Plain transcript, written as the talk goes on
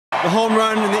the home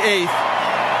run in the 8th,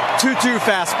 2-2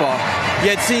 fastball. You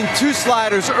had seen 2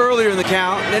 sliders earlier in the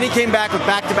count, and then he came back with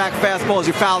back-to-back fastballs.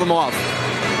 You fouled them off.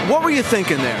 What were you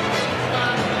thinking there?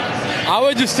 I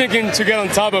was just thinking to get on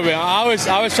top of it. I was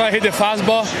trying to hit the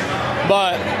fastball,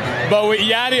 but with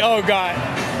Yadi, oh God.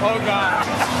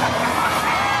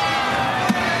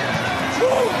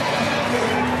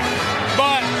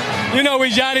 But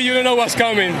with Yadi, you don't know what's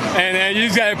coming, and you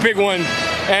just gotta pick one.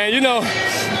 And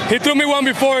he threw me one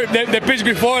before the pitch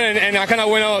before, and I kind of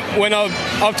went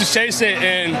up to chase it,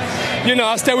 and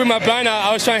I stayed with my plan.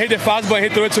 I was trying to hit the fastball, and he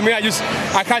threw it to me.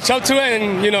 I catch up to it,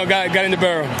 and got in the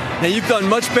barrel. Now you've done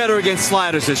much better against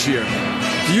sliders this year.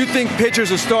 Do you think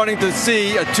pitchers are starting to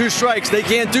see at 2 strikes they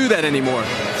can't do that anymore?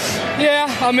 Yeah,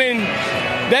 I mean,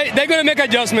 they're going to make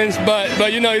adjustments, but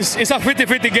it's a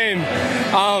 50-50 game.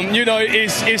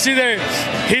 It's either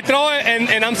he throw it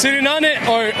and I'm sitting on it,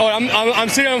 or I'm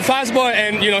sitting on fastball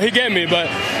and he get me. But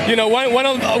one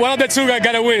of the two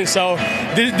got to win. So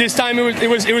this time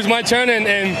it was my turn, and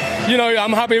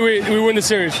I'm happy we win the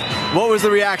series. What was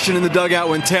the reaction in the dugout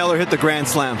when Taylor hit the grand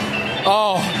slam?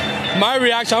 Oh, my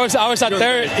reaction! I was at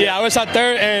third. Yeah, I was at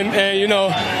third, and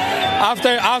after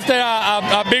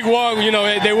a big walk,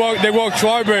 they walked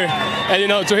Schwarber,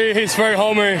 and to hit his first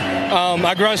homer,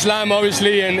 a grand slam,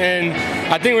 obviously, and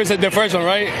I think it was the first one,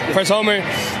 right? First homer.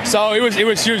 So it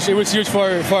was huge. It was huge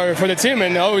for the team,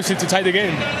 and obviously to tie the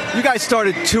game. You guys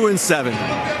started 2-7.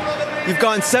 You've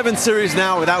gone 7 series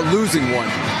now without losing one.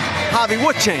 Javi,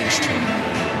 what changed?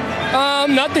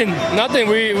 Nothing.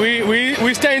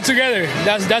 We staying together.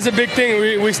 That's a big thing.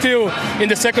 We still in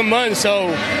the 2nd month,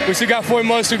 so we still got 4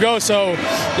 months to go. So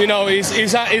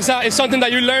it's something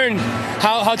that you learn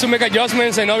how to make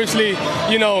adjustments, and obviously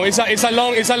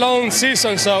it's a long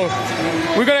season. So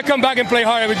we're gonna come back and play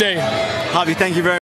hard every day. Javi, thank you very much.